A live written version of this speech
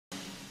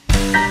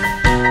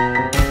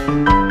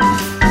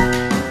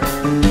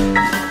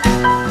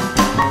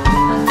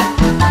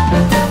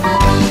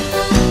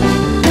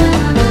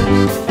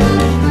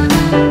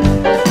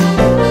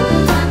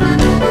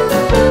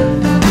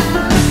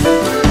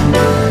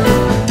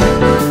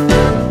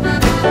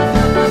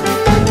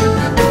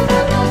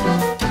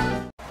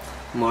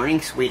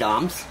Sweet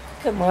arms.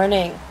 Good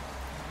morning.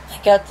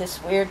 I got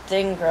this weird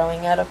thing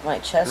growing out of my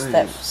chest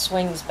that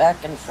swings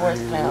back and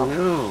forth now.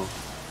 No.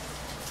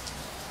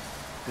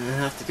 I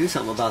have to do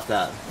something about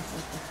that.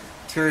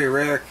 It's a very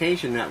rare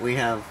occasion that we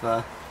have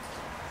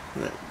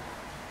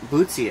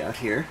Bootsy out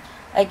here.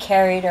 I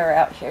carried her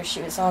out here.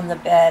 She was on the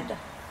bed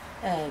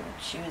and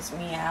she was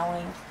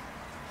meowing.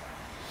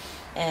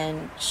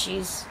 And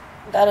she's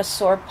got a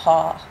sore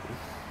paw.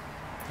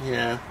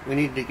 Yeah, we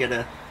need to get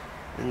a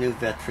new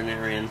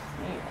veterinarian.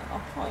 Yeah,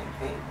 my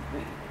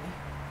baby.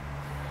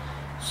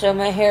 So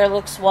my hair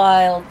looks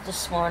wild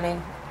this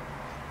morning.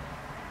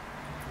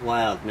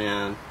 Wild,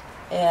 man.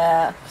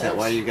 Yeah. Is that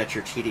why you got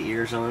your cheetah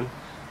ears on?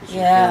 Is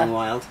yeah. You feeling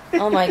wild?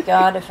 Oh my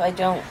God! If I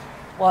don't,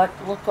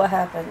 look what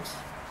happens.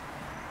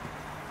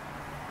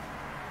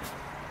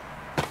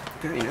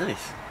 Very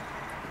nice.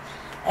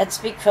 That's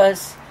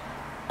because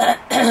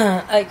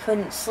I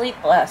couldn't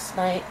sleep last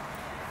night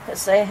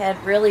because I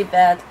had really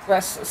bad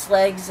restless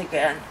legs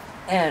again.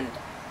 And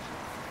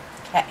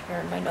cat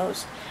hair in my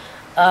nose.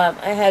 I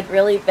had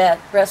really bad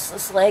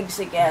restless legs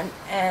again,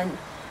 and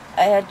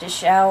I had to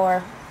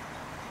shower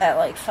at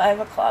like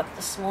 5 o'clock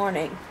this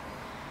morning,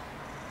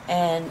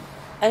 and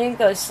I didn't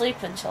go to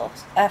sleep until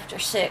after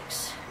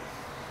 6.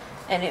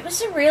 And it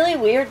was a really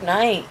weird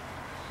night.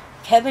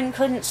 Kevin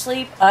couldn't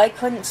sleep. I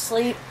couldn't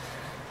sleep.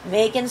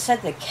 Megan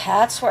said the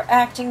cats were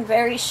acting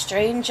very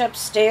strange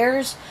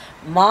upstairs.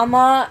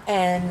 Mama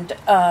and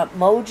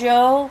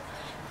Mojo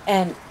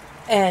and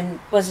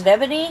was it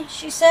Ebony,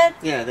 she said?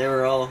 Yeah, they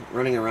were all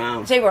running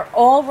around. They were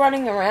all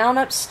running around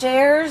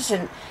upstairs,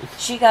 and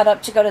she got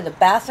up to go to the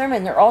bathroom,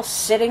 and they're all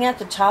sitting at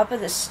the top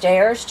of the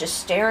stairs, just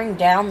staring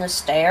down the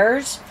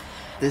stairs.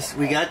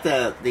 We got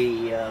the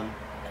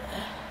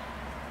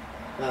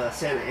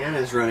Santa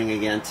Ana's running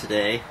again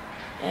today.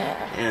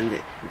 Yeah. And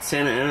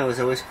Santa Ana was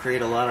always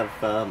create a lot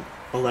of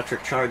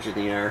electric charge in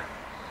the air.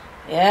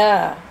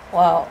 Yeah.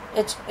 Well,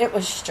 it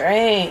was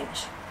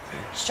strange.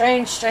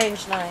 Strange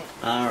night.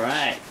 All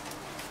right.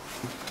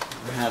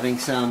 We're having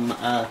some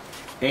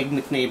egg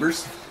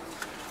McNeighbors.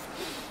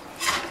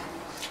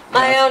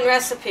 My own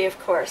recipe, of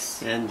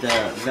course. And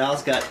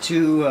Val's got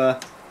 2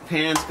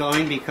 pans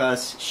going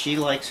because she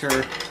likes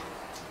her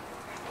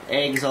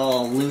eggs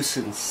all loose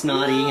and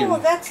snotty. No,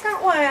 and that's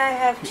not why I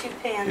have 2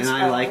 pans and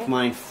I like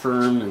mine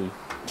firm and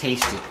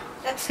tasty.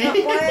 That's not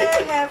why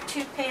I have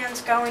 2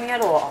 pans going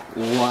at all.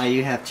 Why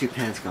you have 2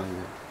 pans going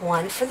then?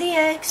 One for the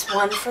eggs,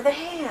 one for the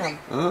ham.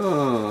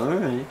 Oh,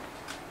 alright.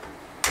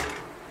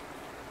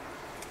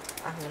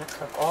 I'm going to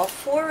cook all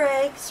 4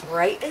 eggs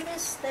right in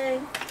this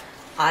thing.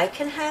 I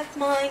can have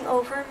mine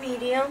over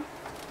medium.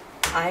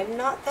 I'm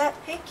not that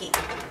picky.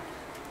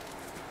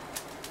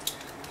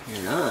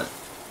 You're not.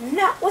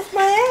 Not with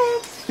my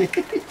eggs.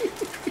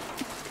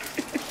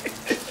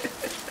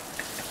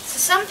 So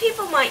some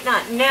people might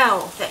not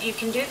know that you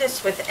can do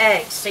this with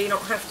eggs, so you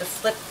don't have to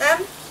flip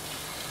them.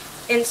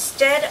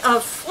 Instead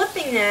of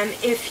flipping them,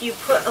 if you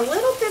put a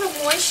little bit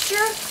of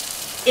moisture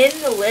in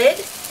the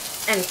lid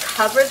and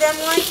cover them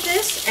like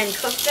this and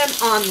cook them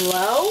on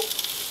low,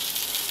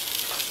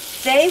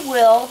 they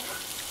will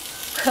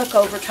cook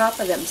over top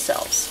of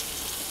themselves.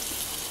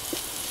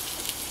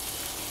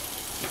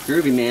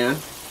 Groovy, man.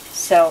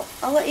 So,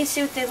 I'll let you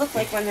see what they look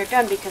like when they're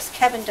done, because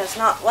Kevin does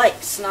not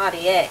like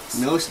snotty eggs.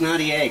 No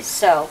snotty eggs.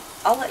 So,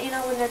 I'll let you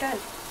know when they're done.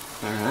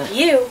 Alright.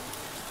 You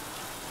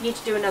need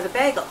to do another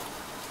bagel.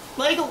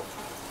 Bagel?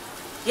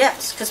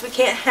 Yes, because we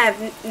can't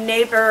have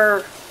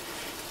neighbor...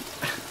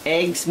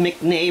 Eggs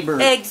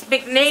McNeighbor. Eggs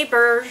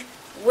McNeighbor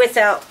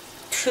without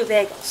 2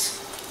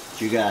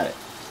 bagels. You got it.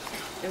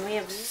 And we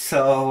have...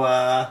 So,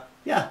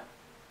 yeah.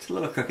 It's a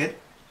little crooked.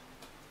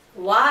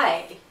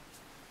 Why?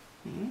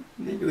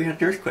 Maybe we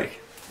had an earthquake.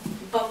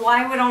 But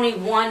why would only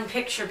one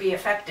picture be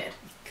affected?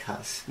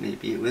 Because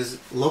maybe it was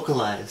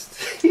localized.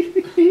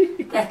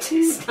 That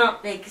does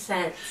not make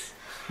sense.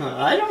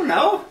 I don't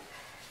know.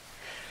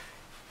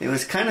 It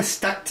was kind of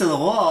stuck to the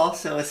wall,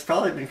 so it's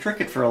probably been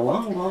crooked for a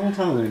long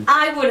time.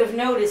 I would have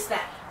noticed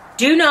that.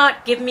 Do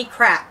not give me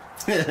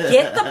crap.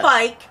 Get the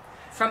bike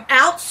from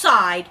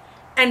outside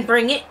and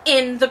bring it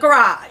in the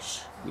garage.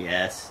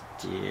 Yes,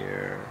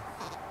 dear.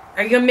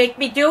 Are you going to make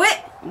me do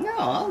it? No,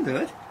 I'll do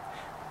it.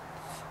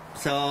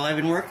 So I've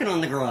been working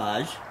on the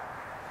garage,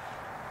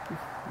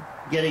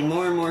 getting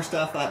more and more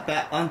stuff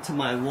back onto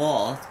my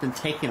wall. It's been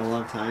taking a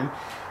long time.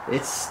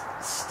 It's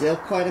still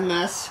quite a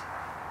mess,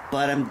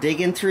 but I'm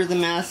digging through the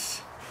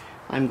mess.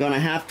 I'm going to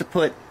have to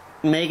put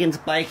Megan's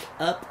bike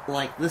up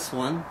like this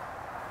one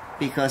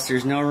because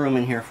there's no room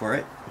in here for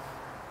it.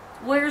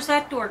 Where's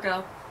that door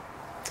go?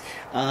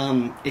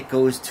 It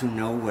goes to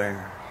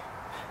nowhere.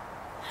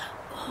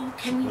 Oh,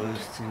 can you... It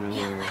goes to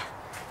nowhere.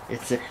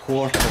 It's a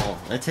portal.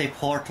 It's a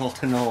portal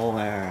to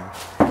nowhere.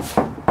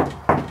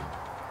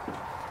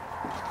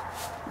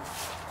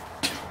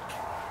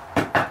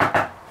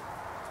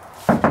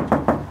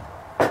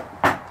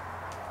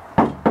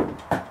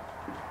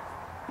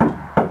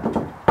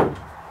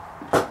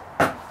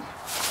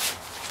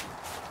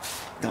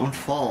 Don't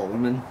fall,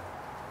 woman.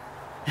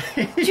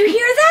 Did you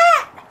hear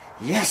that?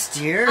 Yes,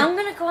 dear. I'm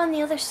gonna go on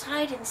the other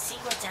side and see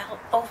what's out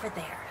over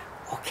there.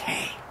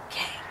 Okay.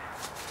 Okay.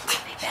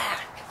 I'll be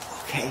back.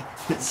 Okay.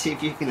 Let's see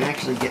if you can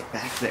actually get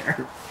back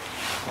there.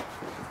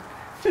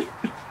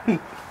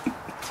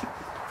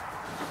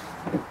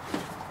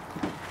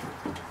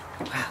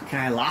 Wow. Can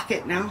I lock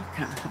it now?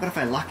 How about if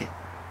I lock it?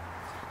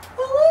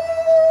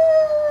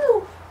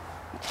 Hello!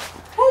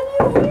 Can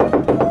you hear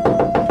me?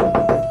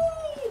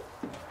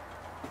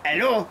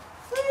 Hello.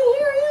 I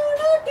hear you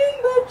knocking,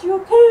 but you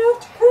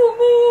can't come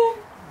in.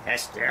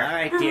 Yes, dear. All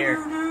right, dear.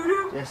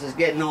 This is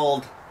getting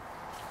old.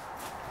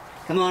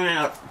 Come on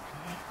out.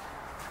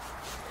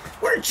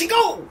 Where'd she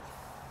go?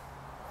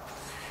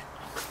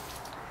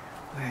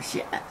 Where's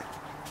she at?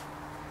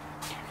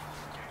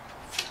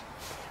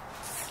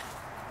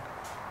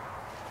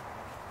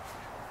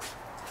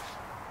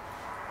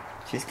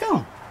 She's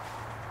gone.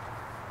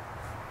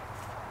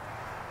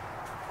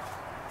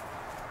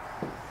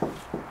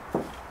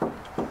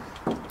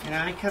 Can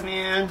I come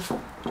in?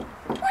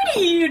 What are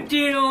you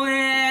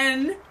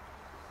doing?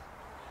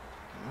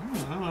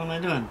 What am I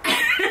doing?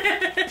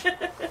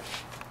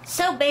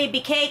 So,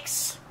 baby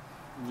cakes,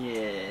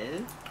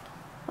 Yes.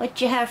 what'd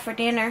you have for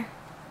dinner?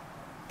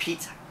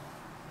 Pizza.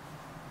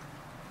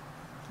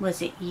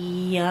 Was it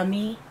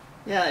yummy?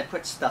 Yeah, I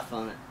put stuff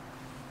on it.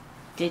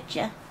 Did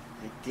ya?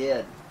 I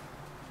did.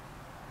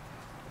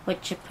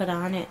 What'd you put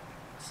on it?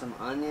 Some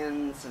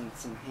onions and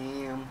some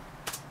ham.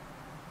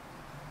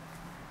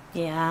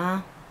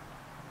 Yeah.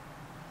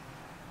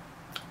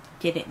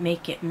 Did it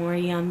make it more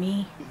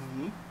yummy?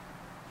 Mm-hmm.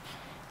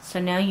 So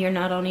now you're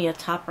not only a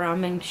top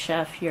ramen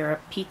chef, you're a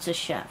pizza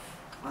chef.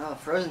 Wow,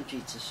 frozen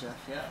pizza chef,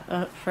 yeah.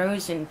 A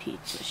frozen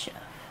pizza chef.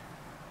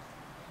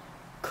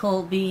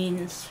 Cold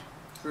beans.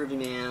 Fruity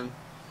man.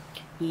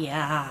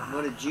 Yeah.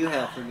 What did you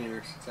have for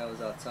dinner since I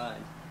was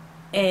outside?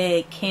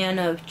 A can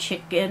of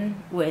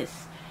chicken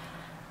with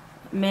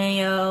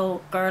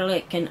mayo,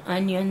 garlic, and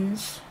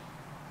onions.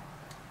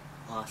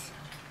 Awesome.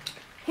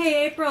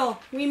 Hey, April,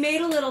 we made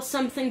a little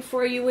something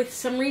for you with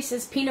some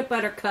Reese's peanut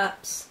butter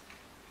cups.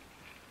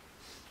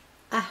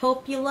 I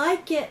hope you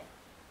like it.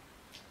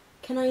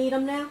 Can I eat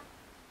them now?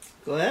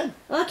 Go ahead.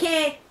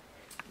 Okay.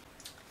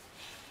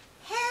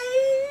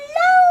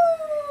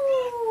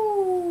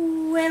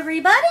 Hello,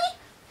 everybody.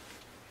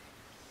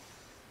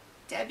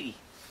 Debbie.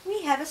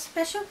 We have a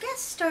special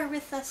guest star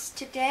with us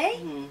today.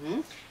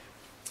 Mm-hmm.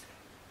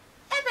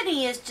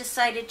 Ebony has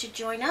decided to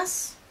join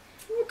us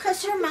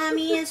because her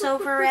mommy is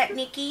over at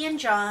Nikki and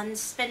John's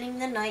spending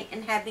the night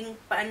and having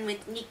fun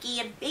with Nikki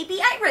and baby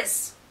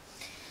Iris.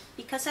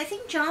 Because I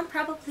think John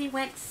probably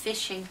went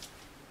fishing.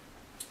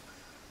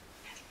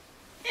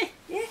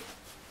 Yeah.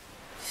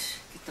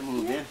 Get the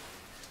move in.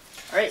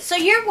 All right. So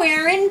you're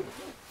wearing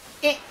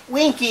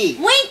Winky.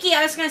 Winky.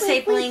 I was going to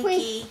say Wink, Blinky.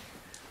 wink.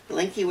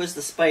 Blinky was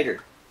the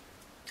spider.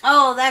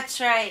 Oh, that's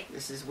right.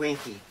 This is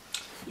Winky.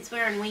 He's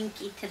wearing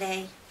Winky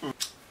today.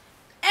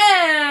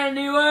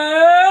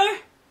 Anyway.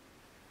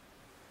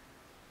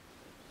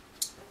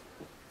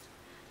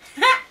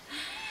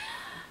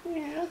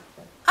 Yeah.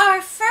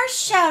 Our first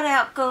shout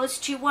out goes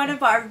to one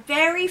of our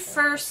very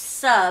first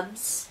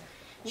subs.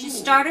 She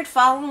started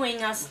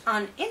following us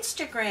on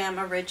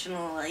Instagram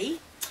originally.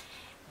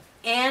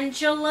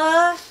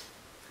 Angela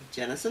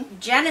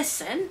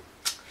Jennison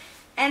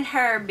and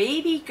her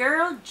baby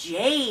girl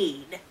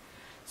Jade.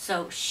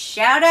 So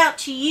shout out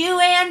to you,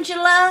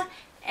 Angela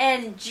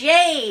and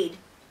Jade.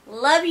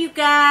 Love you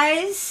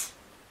guys.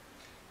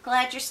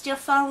 Glad you're still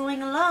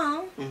following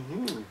along.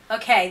 Mm-hmm.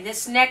 Okay,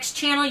 this next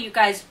channel you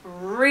guys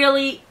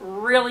really,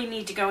 really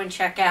need to go and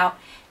check out.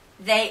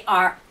 They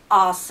are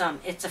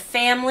awesome. It's a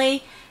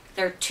family.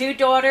 Their two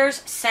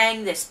daughters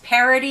sang this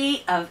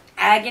parody of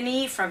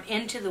Agony from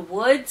Into the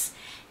Woods,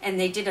 and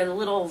they did a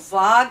little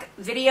vlog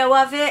video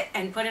of it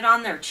and put it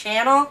on their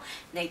channel.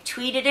 They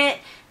tweeted it,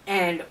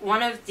 and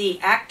one of the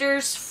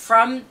actors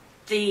from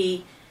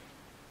the,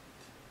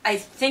 I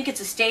think it's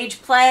a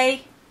stage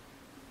play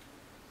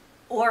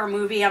or a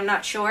movie, I'm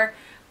not sure,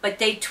 but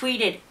they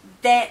tweeted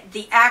that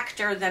the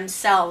actor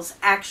themselves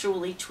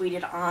actually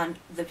tweeted on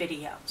the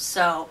video.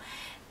 So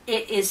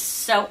it is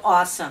so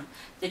awesome.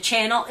 The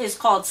channel is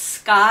called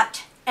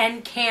Scott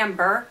and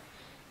Camber,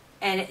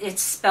 and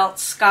it's spelled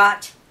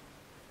Scott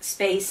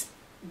space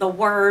the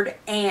word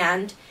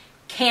and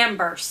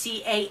Camber,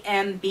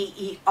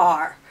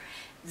 C-A-M-B-E-R.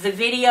 The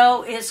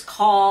video is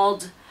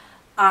called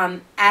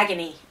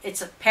Agony.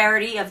 It's a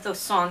parody of the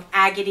song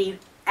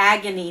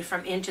Agony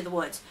from Into the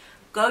Woods.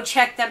 Go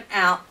check them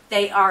out.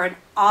 They are an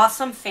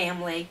awesome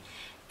family,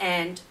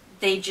 and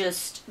they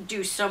just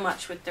do so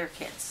much with their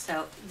kids.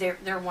 So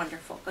they're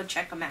wonderful. Go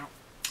check them out.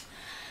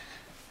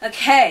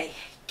 Okay,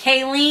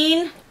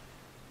 Kayleen.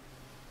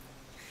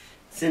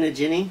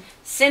 Sinagini.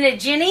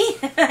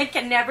 I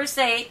can never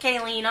say it,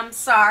 Kayleen. I'm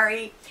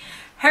sorry.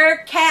 Her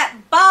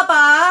cat,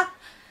 Baba,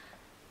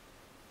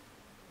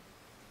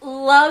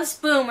 loves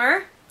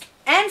Boomer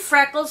and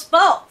Freckles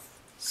both.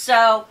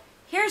 So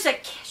here's a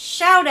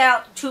shout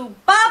out to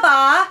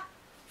Baba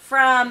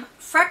from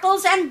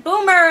Freckles and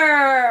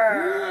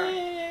Boomer.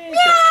 Yay.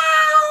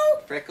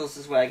 Freckles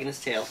is wagging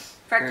his tail.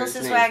 Freckles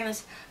is wagging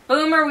his...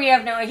 Boomer, we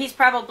have no... He's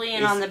probably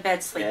on the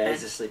bed sleeping. Yeah,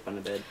 he's asleep on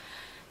the bed.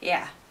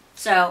 Yeah.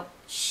 So,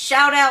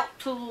 shout out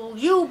to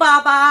you,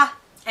 Baba.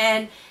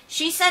 And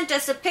she sent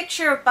us a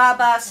picture of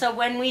Baba, so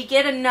when we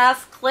get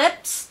enough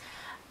clips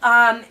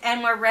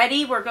and we're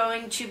ready, we're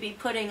going to be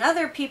putting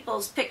other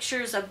people's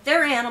pictures of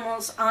their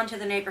animals onto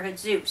the neighborhood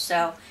zoo.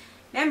 So,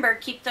 remember,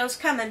 keep those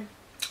coming.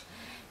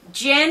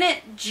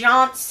 Janet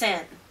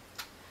Johnson.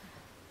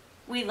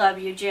 We love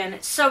you,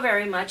 Janet, so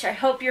very much. I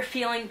hope you're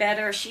feeling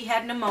better. She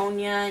had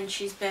pneumonia and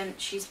she's been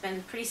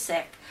pretty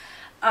sick.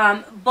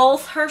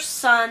 Both her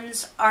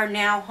sons are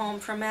now home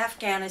from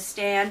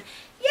Afghanistan.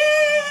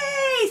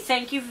 Yay!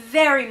 Thank you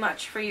very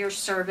much for your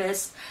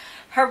service.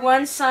 Her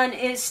one son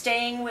is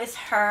staying with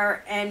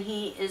her and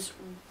he is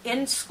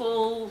in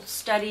school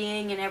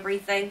studying and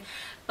everything,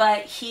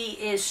 but he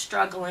is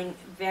struggling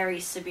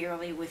very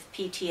severely with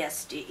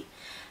PTSD.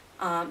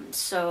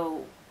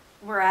 So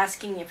we're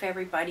asking if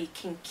everybody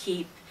can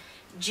keep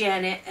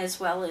Janet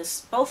as well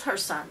as both her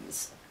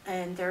sons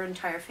and their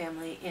entire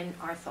family in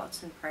our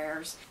thoughts and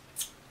prayers.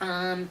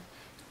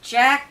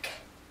 Jack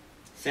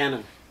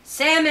Salmon,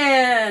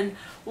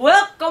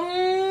 welcome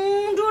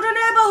to the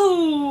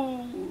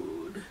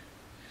neighborhood.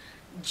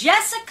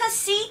 Jessica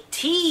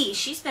CT,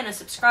 she's been a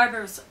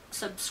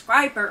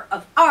subscriber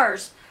of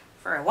ours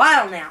for a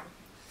while now,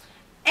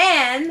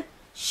 and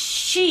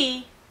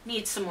she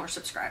needs some more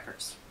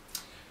subscribers.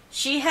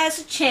 She has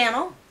a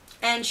channel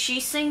and she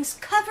sings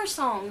cover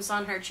songs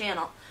on her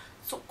channel,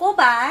 so go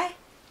by,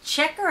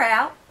 check her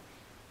out,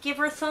 give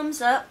her a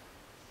thumbs up,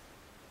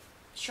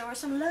 show her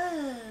some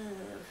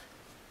love.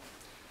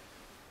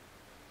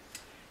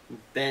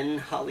 Ben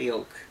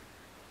Hollyoak.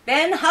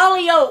 Ben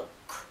Hollyoak.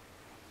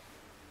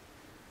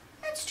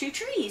 That's 2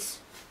 trees.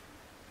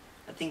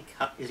 I think,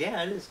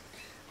 yeah, it is.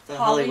 I thought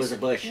holly was a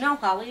bush. No,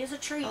 holly is a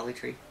tree. Holly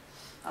tree.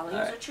 Holly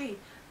is a tree.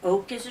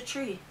 Oak is a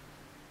tree.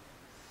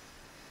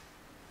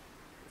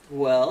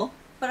 Well.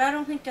 But I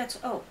don't think that's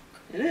oak.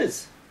 It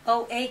is.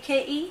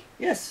 O-A-K-E?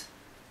 Yes.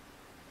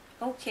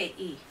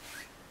 O-K-E.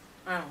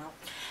 I don't know.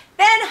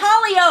 Ben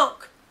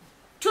Hollyoak.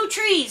 2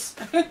 trees.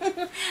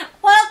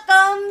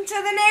 Welcome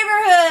to the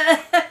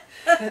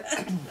neighborhood.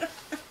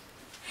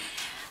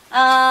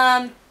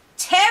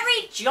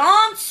 Terry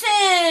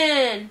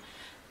Johnson.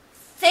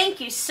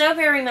 Thank you so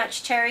very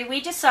much, Terry. We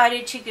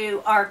decided to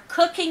do our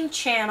cooking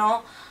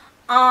channel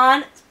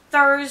on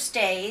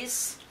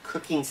Thursdays.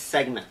 Cooking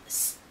segment.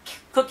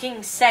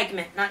 Cooking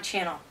segment, not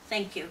channel.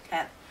 Thank you,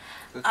 Kat.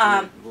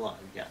 Cooking vlog,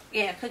 yeah.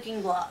 Yeah,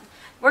 cooking vlog.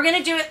 We're going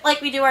to do it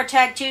like we do our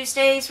Tag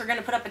Tuesdays. We're going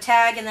to put up a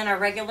tag and then our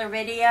regular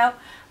video.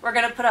 We're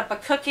going to put up a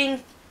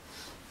cooking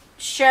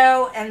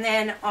show and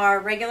then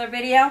our regular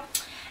video.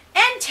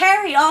 And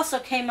Terry also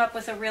came up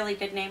with a really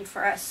good name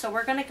for us. So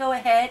we're going to go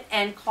ahead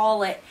and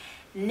call it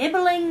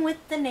Nibbling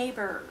with the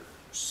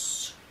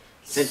Neighbors.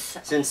 Since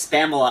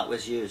Spamalot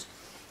was used.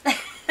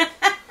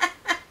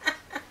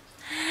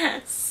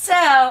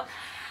 So,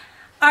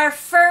 our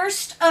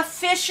first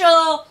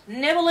official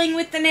Nibbling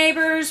with the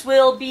Neighbors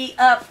will be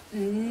up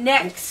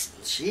next.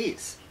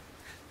 Jeez.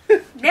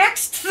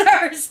 Next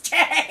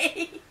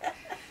Thursday.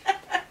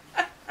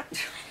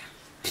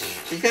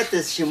 She's got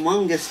this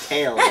humongous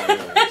tail over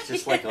there. It's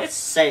just like a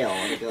sail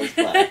when it goes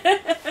by.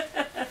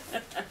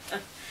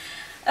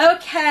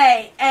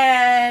 Okay,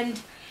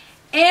 and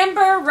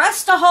Amber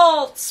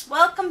Rustaholtz,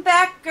 welcome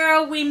back,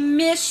 girl. We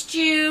missed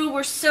you.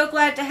 We're so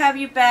glad to have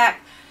you back.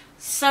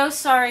 So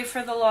sorry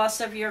for the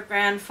loss of your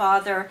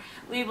grandfather.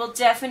 We will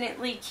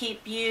definitely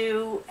keep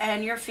you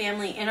and your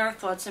family in our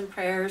thoughts and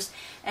prayers,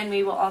 and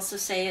we will also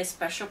say a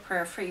special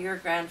prayer for your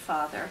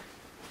grandfather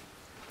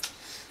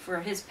for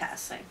his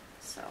passing.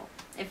 So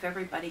if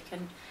everybody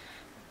can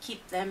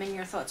keep them in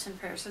your thoughts and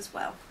prayers as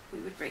well, we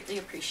would greatly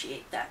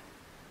appreciate that.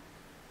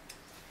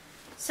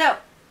 So,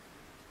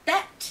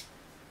 that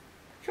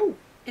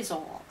is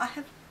all I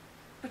have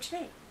for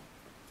today.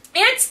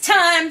 It's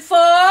time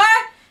for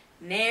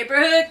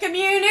Neighborhood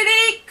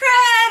Community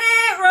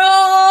Credit Roll!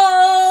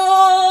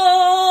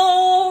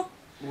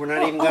 We're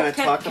not even going to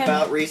talk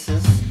about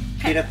Reese's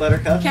Peanut Butter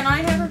Cup? Can I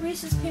have a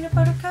Reese's Peanut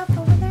Butter Cup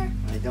over there?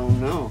 I don't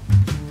know.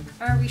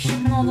 Or are we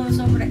shipping all those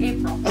over to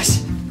April?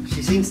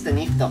 She seems to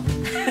need them.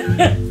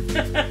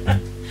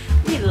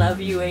 We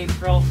love you,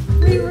 April.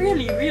 We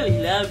really, really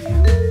love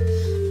you.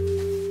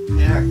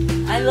 Here.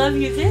 I love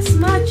you this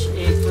much,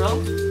 April.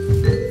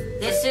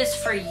 This is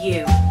for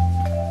you.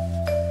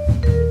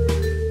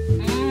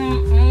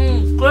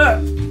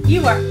 Good.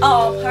 You are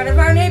all part of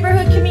our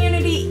neighborhood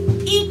community.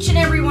 Each and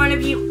every one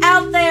of you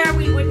out there.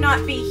 We would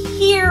not be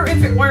here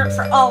if it weren't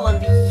for all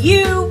of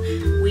you.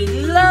 We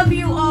love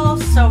you all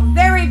so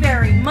very,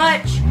 very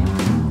much.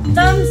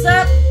 Thumbs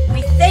up.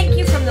 We thank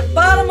you from the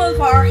bottom of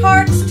our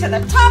hearts to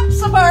the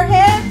tops of our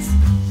heads.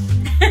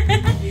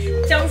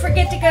 Don't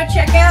forget to go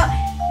check out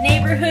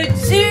Neighborhood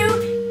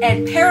Zoo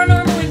and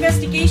Paranormal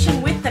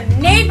Investigation with the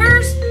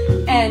Neighbors.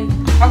 And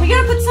are we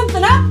going to put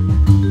something up?